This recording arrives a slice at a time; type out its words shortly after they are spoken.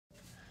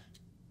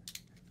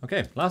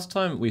Okay, last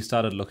time we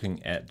started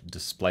looking at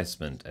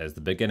displacement as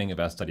the beginning of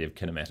our study of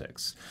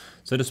kinematics.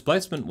 So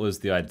displacement was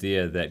the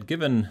idea that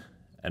given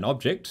an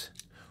object,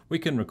 we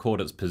can record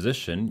its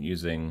position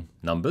using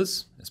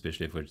numbers,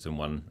 especially if it's in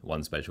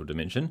one spatial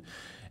dimension.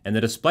 And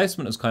the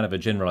displacement is kind of a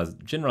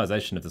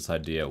generalization of this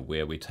idea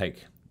where we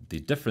take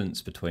the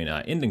difference between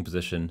our ending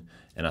position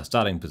and our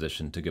starting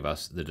position to give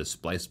us the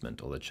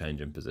displacement or the change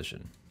in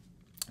position.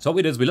 So what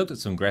we did is we looked at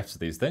some graphs of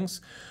these things.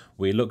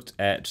 We looked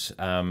at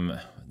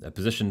the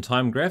position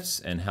time graphs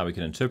and how we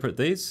can interpret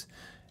these.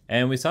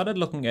 And we started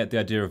looking at the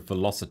idea of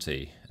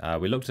velocity.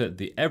 We looked at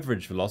the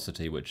average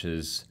velocity, which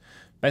is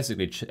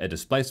basically a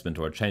displacement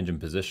or a change in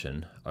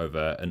position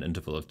over an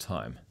interval of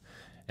time.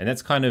 And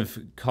that's kind of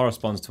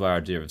corresponds to our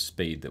idea of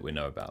speed that we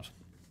know about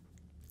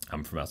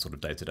from our sort of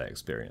day-to-day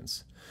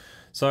experience.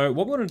 So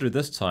what we want to do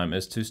this time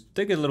is to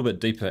dig a little bit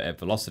deeper at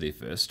velocity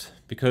first,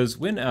 because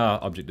when our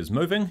object is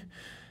moving,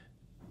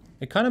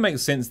 it kind of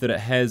makes sense that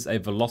it has a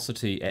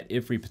velocity at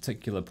every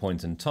particular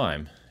point in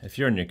time. If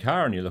you're in your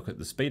car and you look at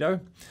the speedo,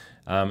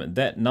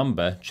 that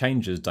number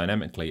changes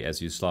dynamically as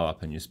you slow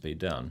up and you speed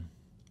down.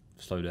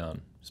 Slow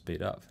down,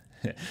 speed up.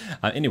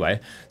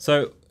 Anyway,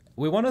 so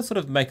we want to sort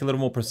of make a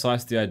little more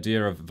precise the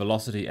idea of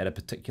velocity at a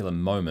particular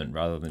moment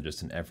rather than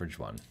just an average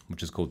one,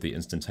 which is called the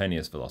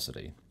instantaneous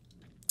velocity.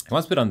 And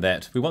once we've done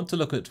that, we want to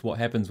look at what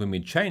happens when we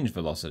change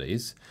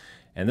velocities,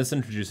 and this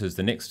introduces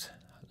the next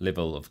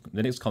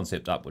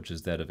concept up, which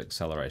is that of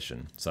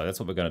acceleration. So that's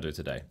what we're going to do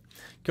today.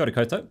 Kia ora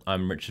koutou,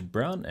 I'm Richard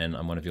Brown and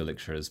I'm one of your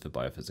lecturers for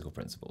biophysical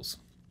principles.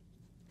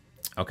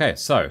 Okay,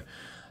 so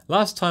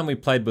last time we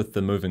played with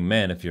the moving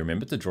man, if you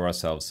remember, to draw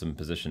ourselves some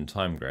position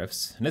time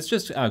graphs. And let's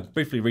just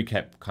briefly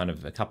recap kind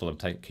of a couple of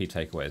key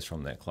takeaways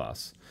from that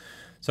class.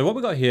 So what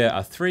we've got here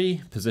are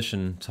three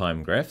position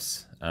time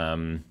graphs.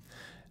 And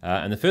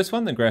the first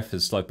one, the graph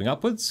is sloping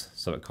upwards,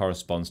 so it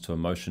corresponds to a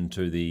motion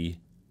to the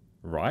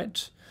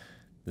right.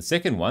 The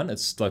second one,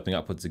 it's sloping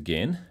upwards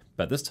again,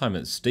 but this time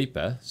it's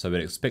steeper, so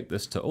we'd expect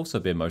this to also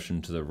be a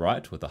motion to the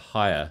right with a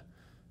higher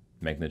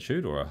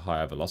magnitude or a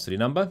higher velocity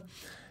number.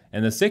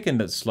 And the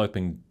second, it's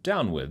sloping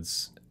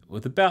downwards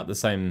with about the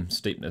same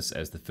steepness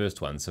as the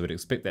first one, so we'd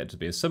expect that to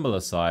be a similar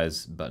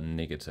size but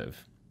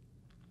negative.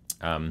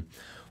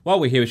 While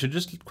we're here, we should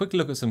just quickly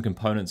look at some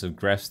components of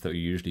graphs that we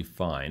usually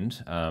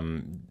find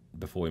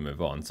before we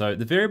move on. So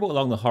the variable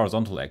along the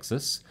horizontal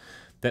axis,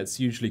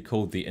 that's usually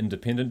called the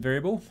independent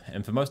variable,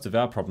 and for most of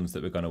our problems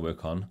that we're going to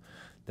work on,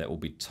 that will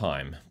be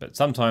time. But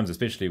sometimes,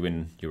 especially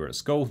when you were at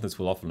school, this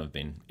will often have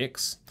been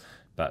x,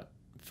 but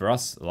for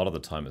us, a lot of the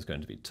time it's going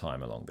to be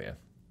time along there.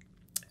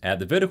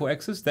 The vertical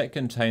axis, that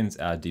contains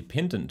our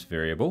dependent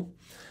variable,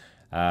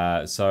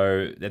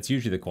 so that's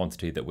usually the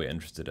quantity that we're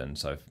interested in,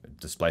 so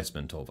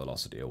displacement or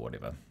velocity or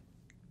whatever.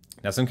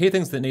 Now some key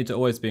things that need to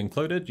always be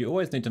included, you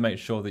always need to make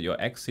sure that your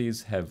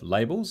axes have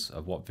labels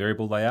of what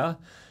variable they are,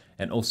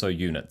 and also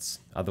units,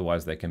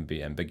 otherwise they can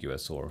be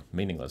ambiguous or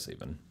meaningless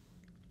even.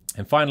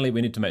 And finally, we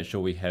need to make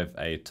sure we have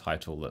a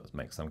title that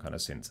makes some kind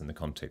of sense in the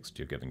context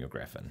you're giving your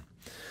graph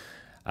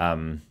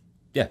in.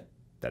 Yeah,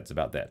 that's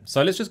about that.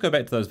 So let's just go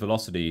back to those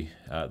velocity,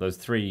 those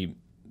three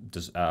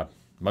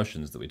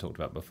motions that we talked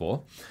about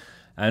before.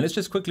 And let's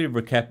just quickly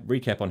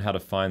recap on how to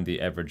find the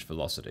average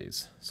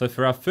velocities. So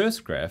for our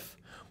first graph,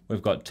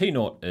 we've got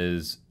T0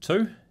 is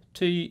 2,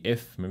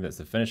 Tf, remember that's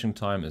the finishing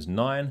time, is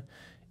 9,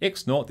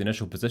 x0, the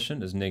initial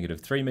position, is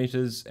 -3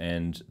 meters,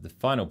 and the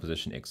final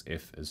position,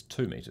 xf, is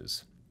 2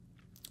 meters.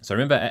 So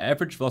remember, our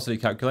average velocity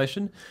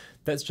calculation,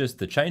 that's just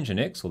the change in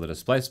x, or the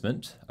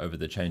displacement, over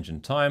the change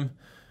in time,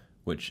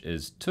 which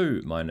is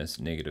 2 minus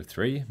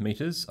 -3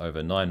 meters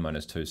over 9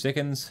 minus 2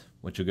 seconds,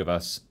 which will give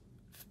us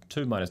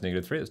 2 minus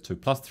 -3, it's 2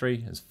 plus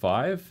 3 is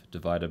 5,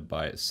 divided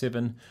by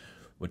 7,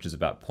 which is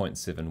about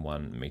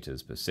 0.71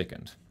 meters per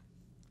second.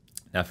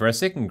 Now for our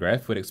second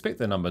graph, we'd expect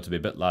the number to be a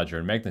bit larger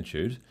in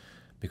magnitude,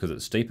 because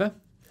it's steeper,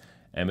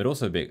 and we'd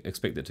also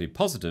expect it to be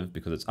positive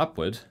because it's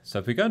upward. So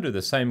if we go and do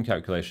the same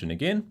calculation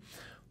again,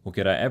 we'll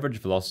get our average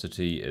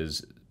velocity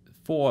is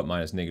 4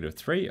 minus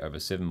 -3 over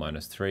 7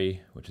 minus 3,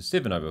 which is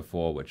 7 over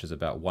 4, which is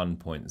about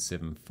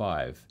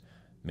 1.75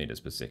 meters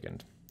per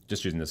second,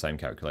 just using the same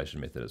calculation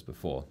method as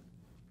before.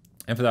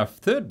 And for our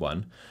third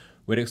one,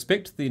 we'd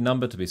expect the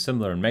number to be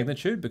similar in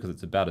magnitude because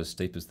it's about as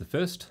steep as the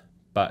first,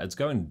 but it's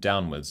going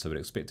downwards, so we'd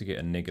expect to get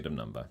a negative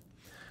number.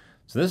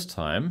 So this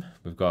time,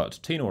 we've got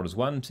T0 is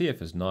 1,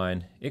 Tf is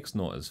 9,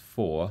 x0 is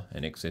 4,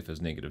 and xf is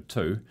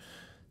 -2.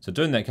 So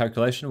doing that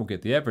calculation, we'll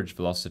get the average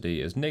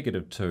velocity is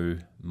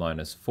 -2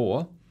 minus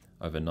 4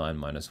 over 9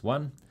 minus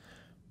 1,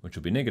 which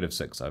will be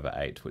 -6 over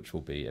 8, which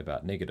will be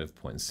about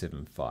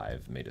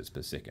 -0.75 meters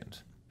per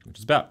second, which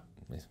is about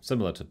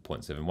similar to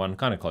 0.71,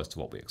 kind of close to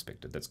what we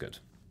expected. That's good.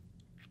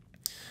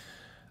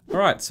 All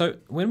right, so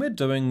when we're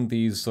doing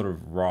these sort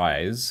of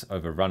rise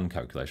over run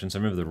calculations, so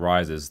remember the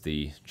rise is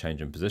the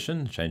change in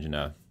position, change in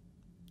our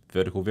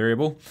vertical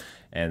variable,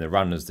 and the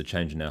run is the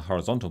change in our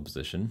horizontal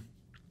position.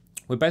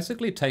 We're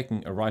basically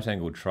taking a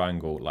right-angled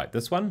triangle like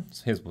this one.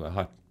 So here's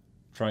a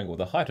triangle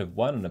with a height of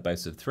 1 and a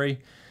base of 3,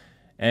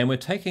 and we're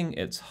taking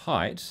its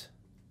height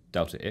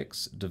delta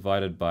x,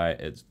 divided by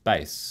its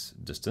base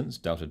distance,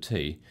 delta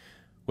t,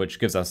 which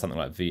gives us something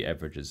like v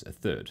average is a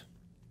third.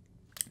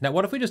 Now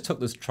what if we just took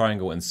this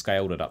triangle and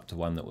scaled it up to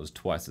one that was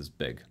twice as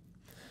big?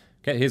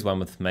 Okay, here's one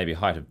with maybe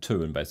height of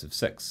 2 and base of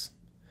 6.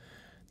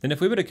 Then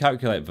if we were to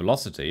calculate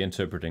velocity,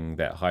 interpreting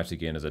that height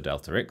again as a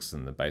delta x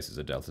and the base as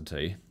a delta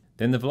t,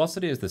 then the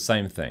velocity is the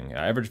same thing.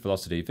 Our average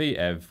velocity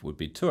v_av would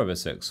be 2 over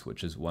 6,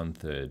 which is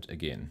 1/3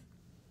 again.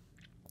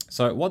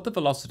 So what the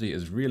velocity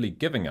is really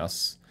giving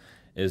us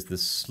is the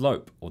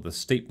slope or the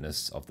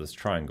steepness of this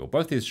triangle.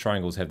 Both these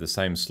triangles have the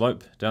same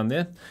slope down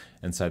there,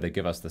 and so they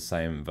give us the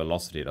same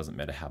velocity. It doesn't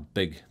matter how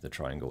big the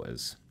triangle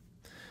is.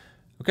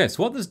 Okay,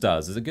 so what this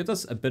does is it gives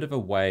us a bit of a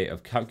way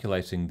of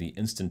calculating the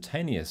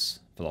instantaneous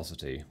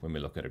velocity when we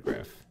look at a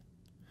graph.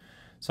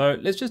 So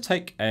let's just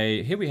take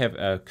here we have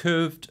a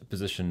curved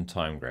position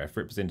time graph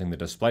representing the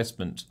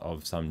displacement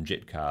of some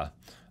jet car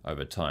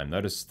over time.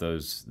 Notice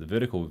the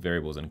vertical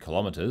variables in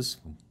kilometers,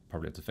 we'll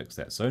probably have to fix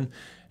that soon,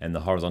 and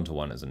the horizontal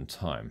one is in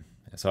time.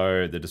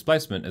 So the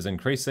displacement is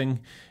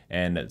increasing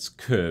and it's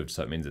curved,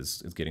 so it means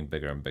it's getting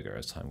bigger and bigger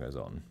as time goes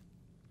on.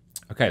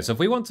 Okay, so if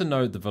we want to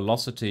know the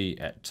velocity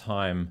at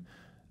time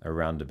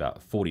around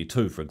about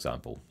 42, for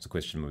example, it's a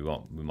question we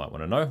might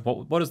want to know.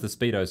 What does the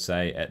speedo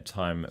say at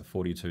time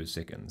 42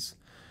 seconds?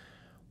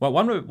 Well,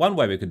 one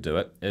way we could do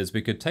it is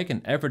we could take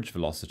an average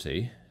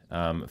velocity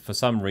for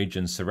some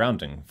region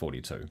surrounding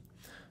 42.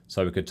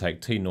 So we could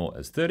take T0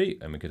 as 30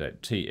 and we could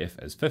take TF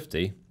as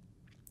 50,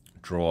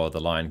 draw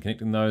the line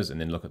connecting those, and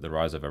then look at the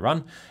rise over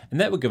run,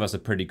 and that would give us a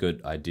pretty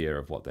good idea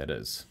of what that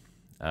is.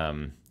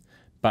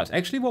 But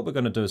actually what we're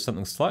going to do is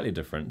something slightly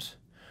different.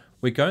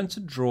 We're going to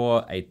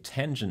draw a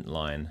tangent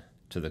line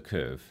to the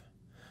curve.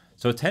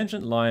 So a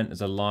tangent line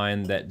is a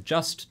line that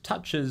just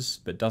touches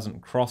but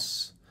doesn't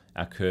cross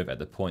our curve at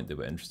the point that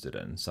we're interested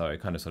in. So it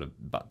kind of sort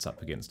of butts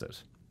up against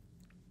it.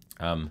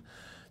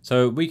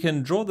 So we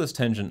can draw this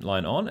tangent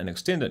line on and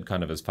extend it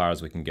kind of as far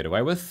as we can get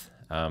away with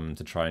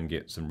to try and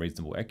get some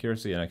reasonable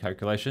accuracy in our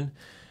calculation.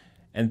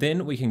 And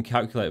then we can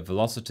calculate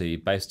velocity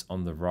based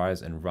on the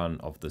rise and run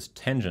of this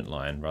tangent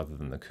line rather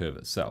than the curve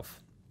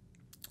itself.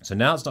 So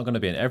now it's not going to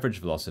be an average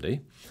velocity,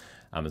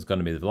 it's going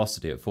to be the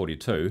velocity at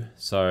 42.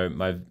 So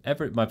my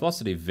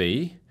velocity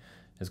v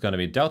is going to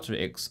be delta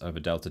x over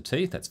delta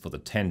t, that's for the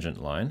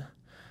tangent line.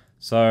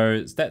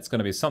 So that's going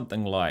to be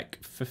something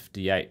like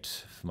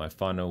 58 for my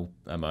final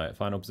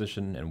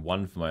position and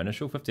 1 for my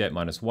initial. 58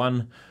 minus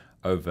 1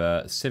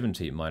 over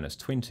 70 minus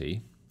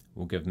 20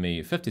 will give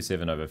me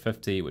 57 over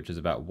 50, which is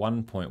about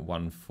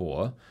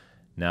 1.14.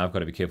 Now I've got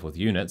to be careful with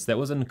units. That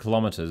was in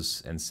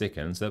kilometers and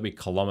seconds, so that'll be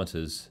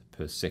kilometers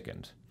per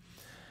second.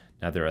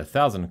 Now there are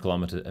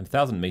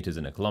 1,000 meters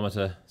in a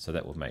kilometer, so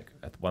that will make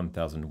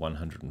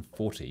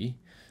 1,140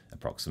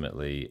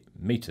 approximately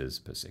meters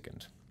per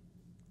second.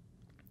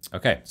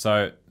 Okay,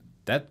 so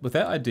with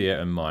that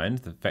idea in mind,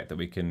 the fact that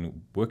we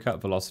can work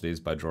out velocities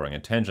by drawing a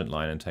tangent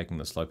line and taking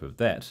the slope of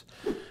that,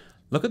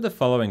 look at the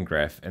following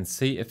graph and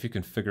see if you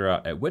can figure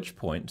out at which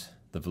point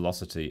the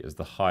velocity is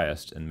the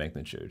highest in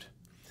magnitude.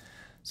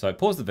 So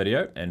pause the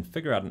video and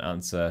figure out an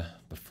answer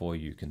before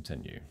you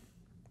continue.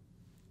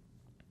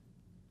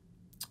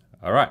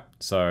 All right,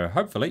 so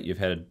hopefully you've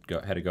had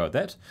a go at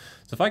that.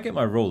 So if I get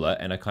my ruler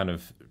and I kind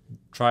of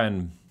try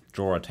and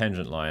draw a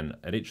tangent line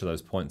at each of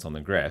those points on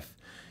the graph,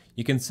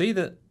 you can see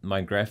that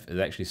my graph is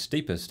actually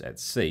steepest at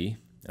C,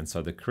 and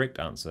so the correct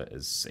answer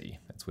is C.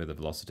 That's where the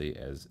velocity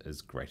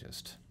is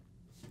greatest,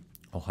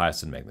 or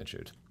highest in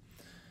magnitude.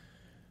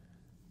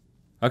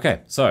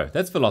 Okay, so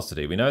that's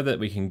velocity. We know that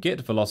we can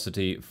get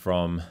velocity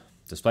from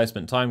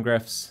displacement time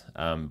graphs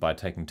by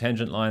taking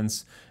tangent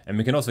lines, and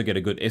we can also get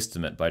a good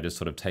estimate by just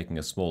sort of taking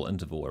a small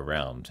interval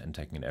around and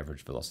taking an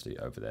average velocity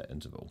over that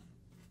interval.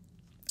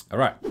 All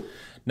right,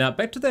 now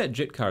back to that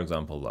jet car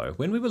example though.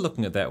 When we were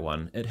looking at that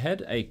one, it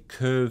had a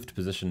curved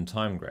position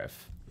time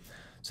graph.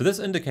 So this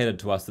indicated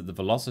to us that the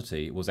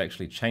velocity was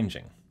actually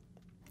changing.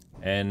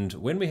 And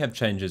when we have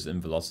changes in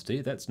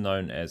velocity, that's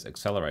known as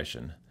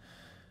acceleration.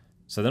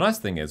 So the nice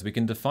thing is we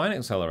can define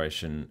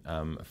acceleration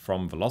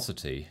from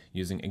velocity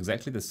using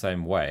exactly the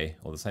same way,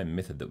 or the same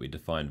method that we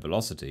define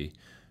velocity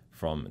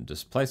from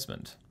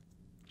displacement.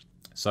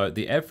 So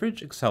the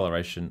average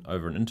acceleration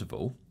over an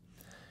interval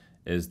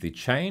is the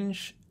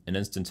change in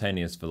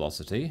instantaneous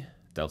velocity,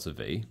 delta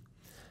v,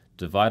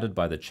 divided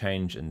by the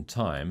change in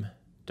time,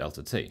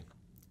 delta t.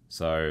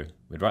 So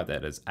we'd write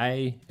that as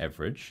A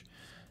average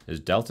is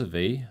delta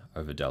v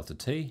over delta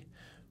t,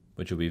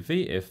 which will be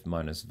Vf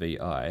minus Vi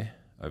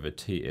over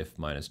Tf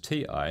minus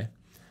Ti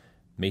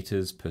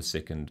meters per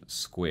second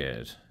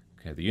squared.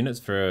 Okay, the units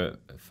for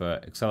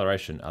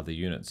acceleration are the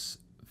units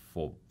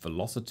for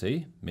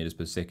velocity, meters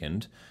per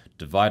second,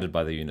 divided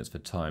by the units for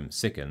time,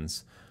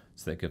 seconds.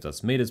 So that gives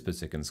us meters per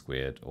second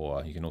squared,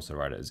 or you can also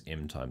write it as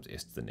m times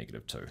s to the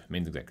negative 2. It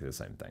means exactly the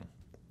same thing.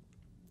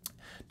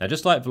 Now,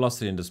 just like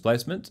velocity and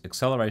displacement,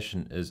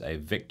 acceleration is a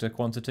vector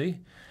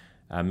quantity,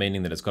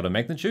 meaning that it's got a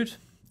magnitude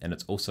and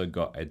it's also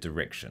got a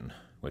direction,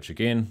 which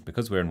again,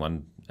 because we're in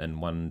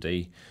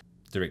 1D,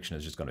 direction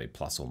is just going to be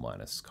plus or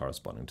minus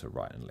corresponding to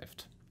right and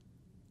left.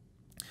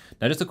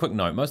 Now just a quick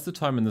note, most of the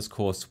time in this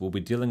course we'll be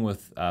dealing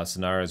with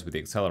scenarios where the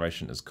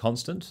acceleration is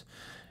constant,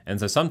 and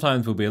so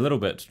sometimes we'll be a little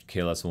bit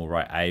careless and we'll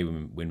write a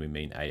when we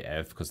mean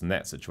AF, because in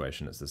that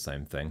situation it's the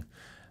same thing.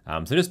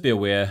 So just be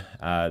aware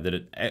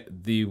that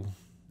the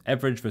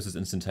average versus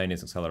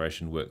instantaneous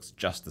acceleration works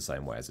just the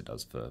same way as it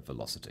does for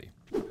velocity.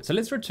 So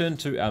let's return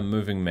to our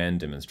moving man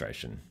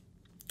demonstration.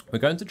 We're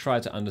going to try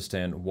to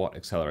understand what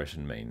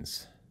acceleration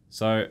means.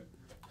 So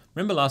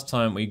remember last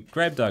time we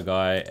grabbed our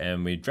guy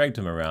and we dragged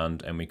him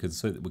around and we could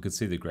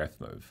see the graph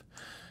move.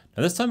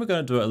 Now this time we're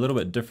going to do it a little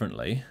bit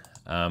differently.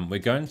 We're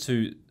going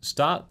to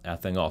start our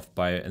thing off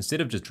by, instead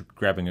of just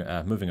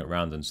moving it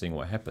around and seeing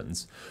what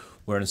happens,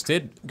 we're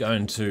instead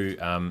going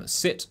to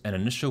set an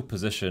initial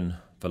position,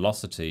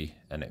 velocity,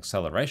 and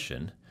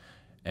acceleration,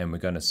 and we're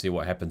going to see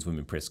what happens when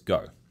we press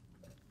go.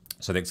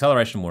 So the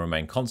acceleration will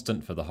remain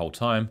constant for the whole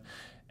time,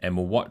 and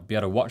we'll be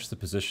able to watch the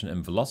position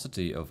and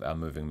velocity of our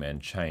moving man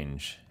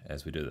change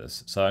as we do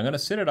this. So I'm going to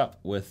set it up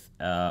with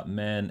our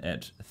man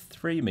at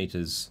 3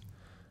 meters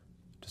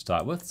to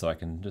start with, so I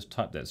can just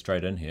type that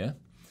straight in here,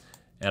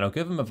 and I'll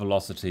give him a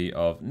velocity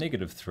of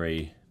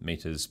 -3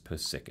 meters per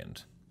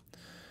second.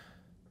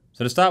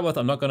 So to start with,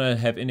 I'm not going to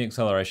have any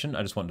acceleration.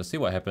 I just want to see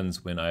what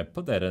happens when I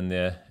put that in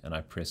there and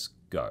I press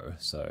go.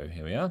 So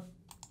here we are.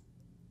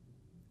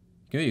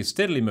 You can see he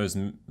steadily moves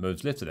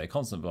left at a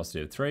constant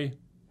velocity of 3,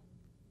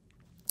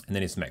 and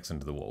then he smacks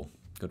into the wall.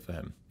 Good for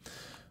him.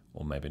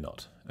 Or maybe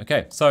not.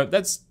 Okay, so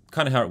that's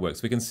kind of how it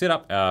works. We can set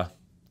up our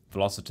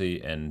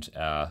velocity and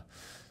our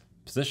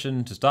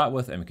position to start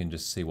with, and we can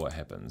just see what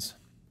happens.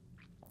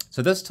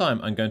 So this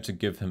time I'm going to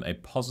give him a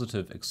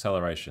positive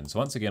acceleration. So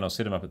once again, I'll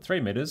set him up at 3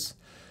 meters.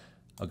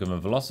 I'll give him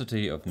a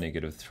velocity of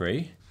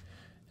 -3,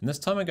 and this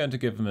time I'm going to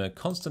give him a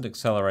constant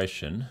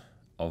acceleration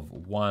of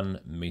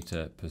 1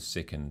 meter per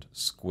second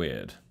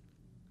squared.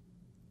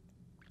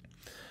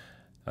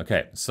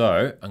 Okay,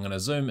 so I'm going to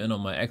zoom in on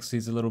my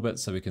axes a little bit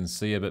so we can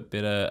see a bit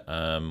better.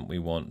 We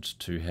want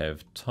to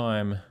have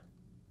time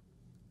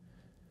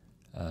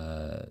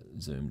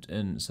zoomed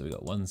in, so we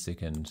got 1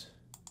 second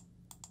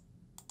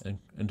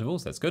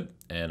intervals, that's good.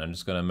 And I'm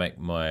just going to make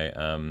my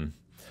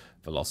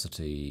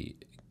velocity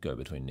go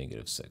between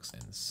 -6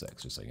 and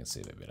 6, just so you can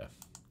see a bit better.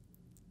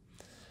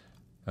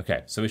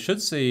 Okay, so let's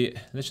just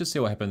see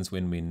what happens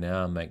when we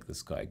now make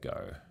this guy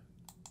go.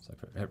 So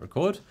hit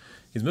record.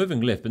 He's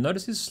moving left, but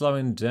notice he's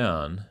slowing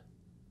down,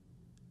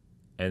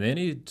 and then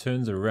he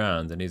turns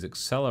around and he's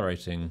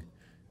accelerating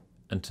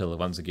until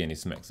once again he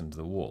smacks into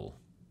the wall.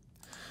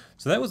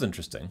 So that was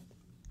interesting.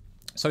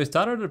 So he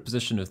started at a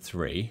position of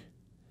 3.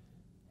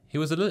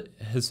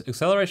 His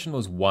acceleration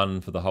was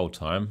 1 for the whole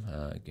time.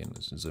 Again,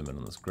 let's zoom in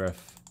on this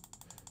graph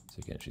so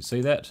you can actually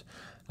see that.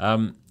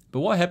 But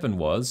what happened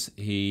was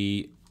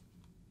his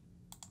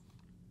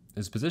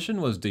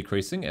position was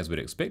decreasing, as we'd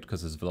expect,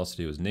 because his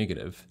velocity was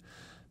negative.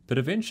 But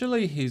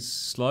eventually he's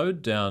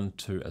slowed down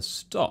to a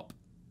stop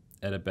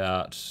at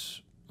about,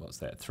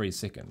 3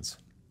 seconds.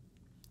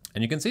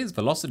 And you can see his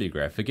velocity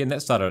graph, again,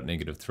 that started at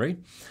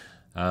 -3,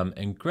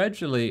 and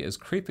gradually is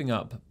creeping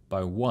up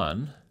by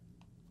 1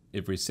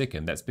 every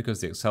second. That's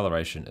because the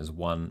acceleration is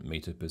 1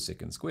 meter per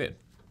second squared.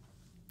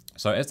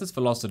 So as this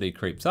velocity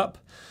creeps up,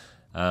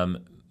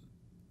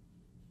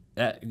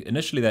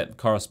 initially that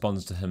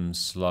corresponds to him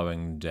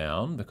slowing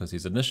down because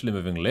he's initially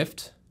moving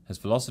left. His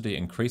velocity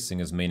increasing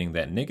is meaning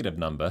that negative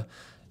number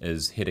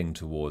is heading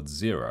towards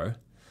 0.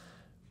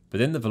 But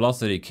then the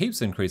velocity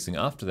keeps increasing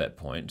after that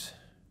point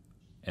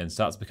and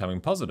starts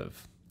becoming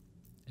positive.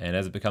 And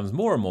as it becomes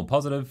more and more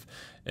positive,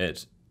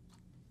 it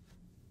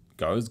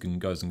goes and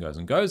goes and goes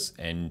and goes,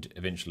 and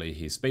eventually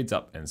he speeds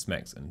up and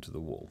smacks into the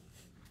wall.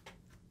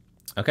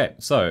 Okay,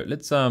 so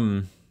let's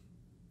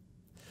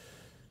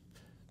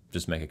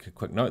just make a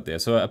quick note there.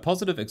 So a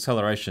positive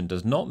acceleration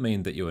does not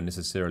mean that you are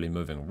necessarily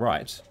moving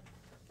right.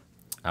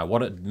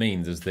 What it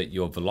means is that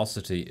your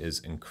velocity is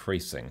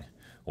increasing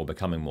or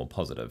becoming more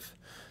positive.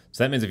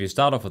 So that means if you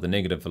start off with a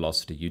negative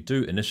velocity, you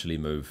do initially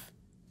move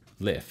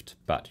left,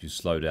 but you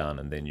slow down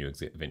and then you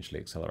eventually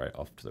accelerate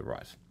off to the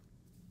right.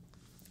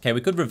 Okay,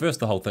 we could reverse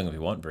the whole thing if we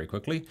want very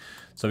quickly.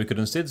 So we could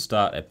instead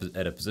start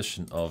at a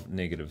position of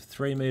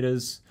 -3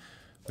 meters.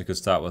 We could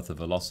start with a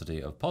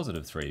velocity of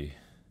 +3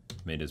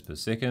 meters per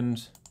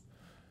second.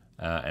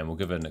 And we'll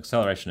give it an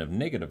acceleration of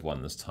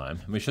 -1 this time.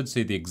 And we should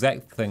see the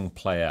exact thing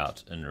play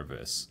out in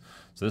reverse.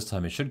 So this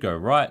time it should go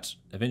right,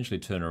 eventually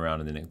turn around,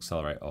 and then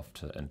accelerate off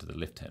into the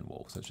left-hand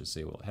wall. So let's just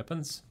see what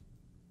happens.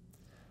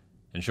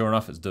 And sure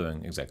enough, it's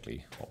doing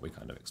exactly what we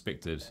kind of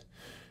expected.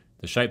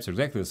 The shapes are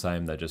exactly the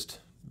same, they're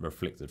just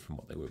reflected from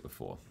what they were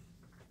before.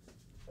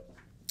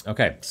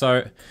 Okay, so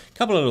a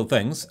couple of little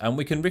things.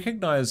 We can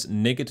recognize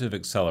negative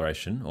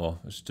acceleration, or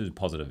let's do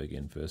positive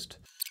again first.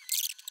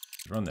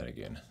 Run that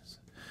again.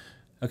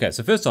 Okay,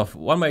 so first off,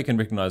 one way you can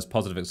recognize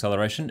positive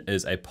acceleration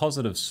is a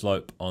positive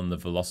slope on the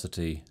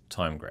velocity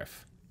time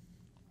graph.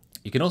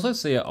 You can also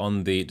see it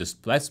on the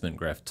displacement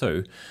graph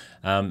too,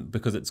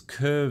 because it's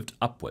curved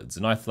upwards.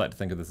 And I like to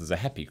think of this as a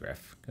happy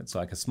graph. It's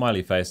like a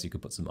smiley face, you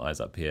could put some eyes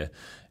up here.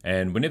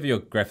 And whenever your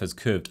graph is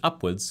curved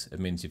upwards, it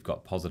means you've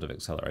got positive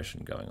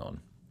acceleration going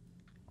on.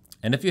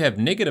 And if you have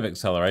negative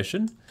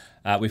acceleration,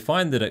 we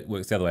find that it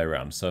works the other way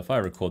around. So if I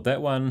record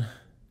that one,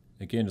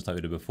 again, just like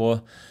we did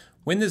before,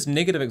 when there's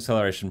negative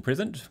acceleration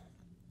present,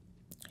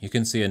 you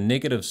can see a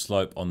negative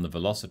slope on the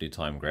velocity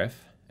time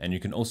graph, and you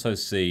can also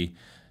see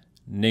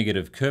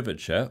negative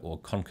curvature or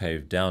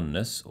concave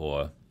downness,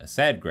 or a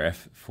sad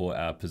graph for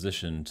our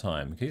position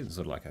time. Okay, it's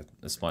sort of like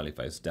a smiley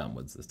face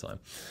downwards this time.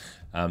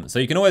 So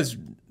you can always,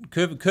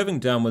 curving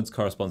downwards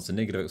corresponds to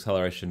negative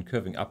acceleration,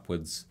 curving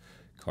upwards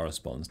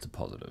corresponds to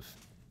positive.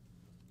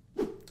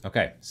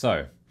 Okay,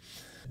 so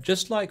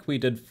just like we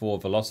did for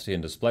velocity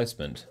and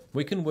displacement,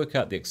 we can work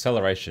out the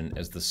acceleration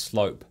as the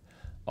slope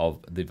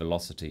of the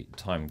velocity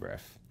time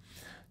graph.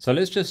 So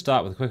let's just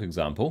start with a quick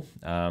example.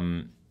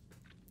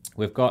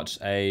 We've got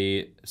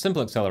a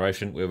simple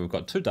acceleration where we've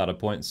got two data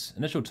points,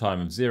 initial time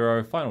of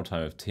 0, final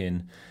time of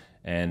 10,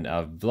 and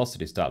our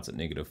velocity starts at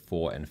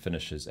 -4 and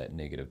finishes at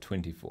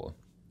 -24.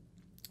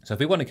 So if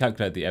we want to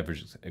calculate the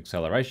average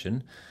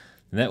acceleration,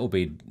 then that will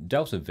be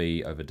delta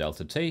V over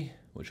delta T,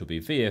 which will be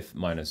Vf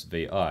minus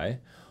Vi,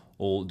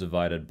 all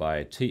divided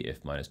by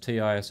Tf minus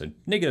Ti, so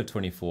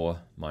 -24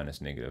 minus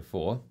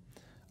 -4,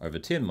 over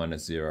 10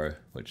 minus 0,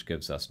 which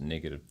gives us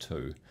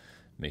 -2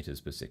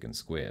 meters per second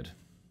squared.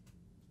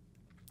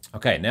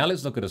 Okay, now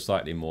let's look at a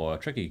slightly more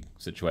tricky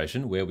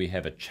situation where we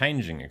have a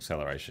changing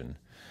acceleration.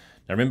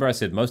 Now remember I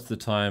said most of the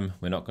time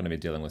we're not going to be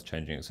dealing with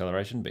changing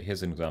acceleration, but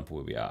here's an example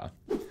where we are.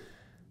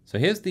 So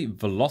here's the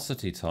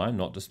velocity time,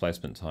 not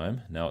displacement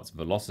time, now it's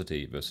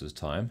velocity versus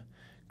time,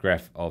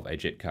 graph of a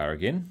jet car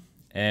again,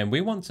 and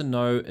we want to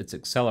know its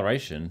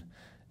acceleration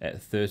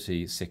at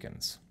 30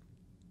 seconds.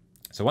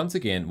 So once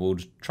again, we'll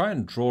try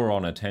and draw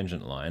on a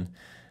tangent line,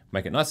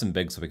 make it nice and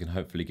big so we can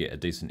hopefully get a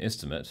decent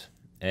estimate,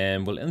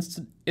 and we'll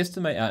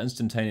estimate our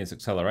instantaneous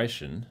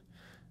acceleration,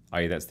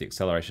 i.e. that's the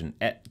acceleration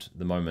at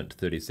the moment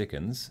 30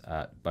 seconds,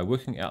 by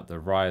working out the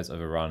rise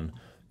over run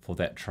for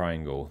that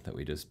triangle that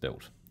we just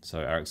built.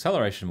 So our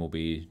acceleration will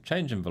be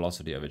change in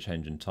velocity over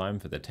change in time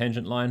for the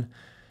tangent line.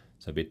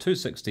 So it'll be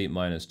 260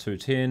 minus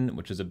 210,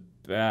 which is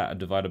about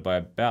divided by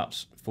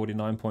about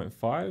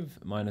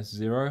 49.5 minus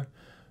 0,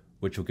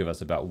 which will give us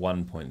about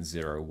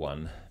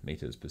 1.01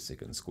 meters per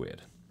second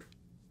squared.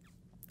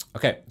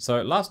 Okay,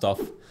 so last off,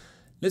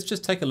 let's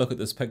just take a look at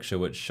this picture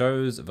which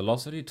shows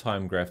velocity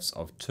time graphs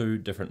of two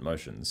different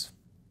motions.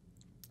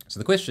 So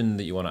the question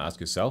that you want to ask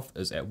yourself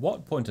is, at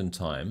what point in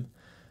time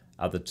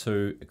are the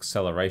two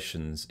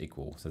accelerations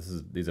equal? So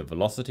these are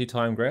velocity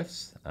time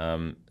graphs.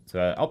 So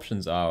our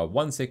options are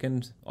 1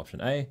 second,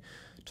 option A,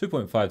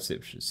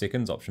 2.5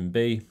 seconds, option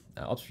B,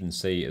 option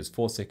C is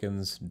 4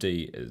 seconds,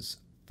 D is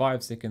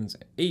 5 seconds,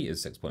 E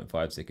is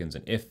 6.5 seconds,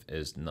 and F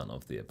is none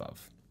of the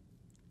above.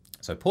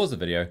 So pause the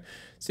video,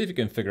 see if you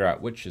can figure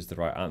out which is the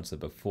right answer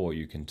before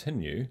you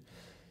continue.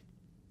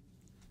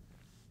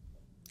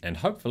 And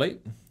hopefully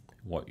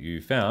what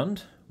you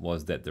found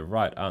was that the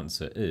right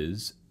answer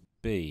is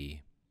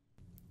B.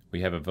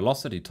 We have a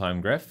velocity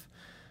time graph.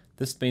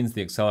 This means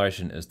the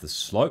acceleration is the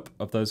slope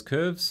of those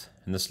curves,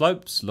 and the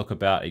slopes look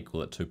about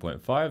equal at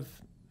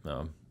 2.5,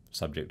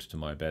 subject to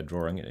my bad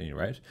drawing at any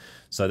rate.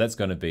 So that's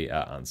going to be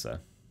our answer.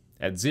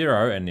 At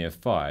 0 and near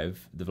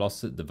 5, the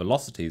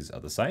velocities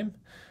are the same,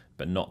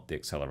 but not the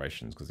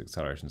accelerations, because the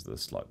accelerations are the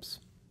slopes.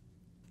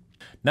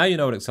 Now you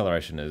know what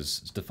acceleration is.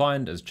 It's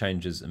defined as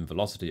changes in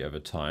velocity over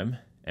time,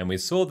 and we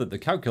saw that the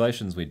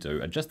calculations we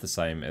do are just the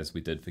same as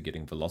we did for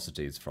getting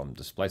velocities from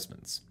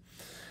displacements.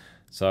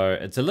 So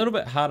it's a little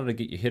bit harder to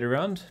get your head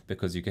around,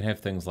 because you can have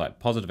things like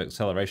positive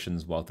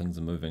accelerations while things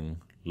are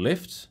moving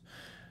left,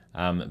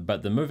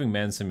 but the moving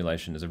man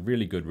simulation is a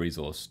really good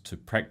resource to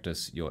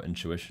practice your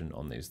intuition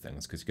on these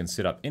things, because you can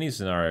set up any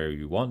scenario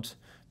you want,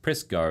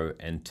 press go,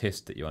 and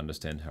test that you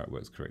understand how it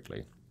works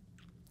correctly.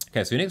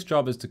 Okay, so your next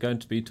job is going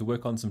to be to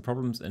work on some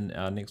problems in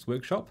our next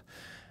workshop,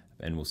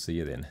 and we'll see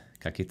you then.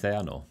 Ka kite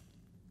anō.